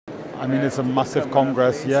I mean, it's a massive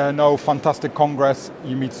congress. Yeah, no, fantastic congress.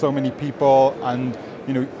 You meet so many people, and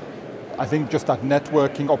you know, I think just that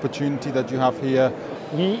networking opportunity that you have here.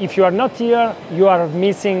 If you are not here, you are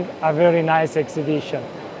missing a very nice exhibition.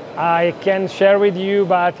 I can share with you,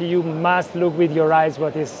 but you must look with your eyes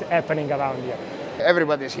what is happening around here.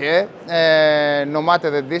 Everybody's here, no matter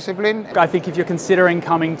the discipline. I think if you're considering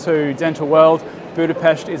coming to Dental World,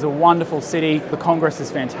 Budapest is a wonderful city. The Congress is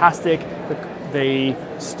fantastic. The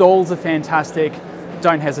stalls are fantastic.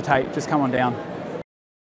 Don't hesitate, just come on down.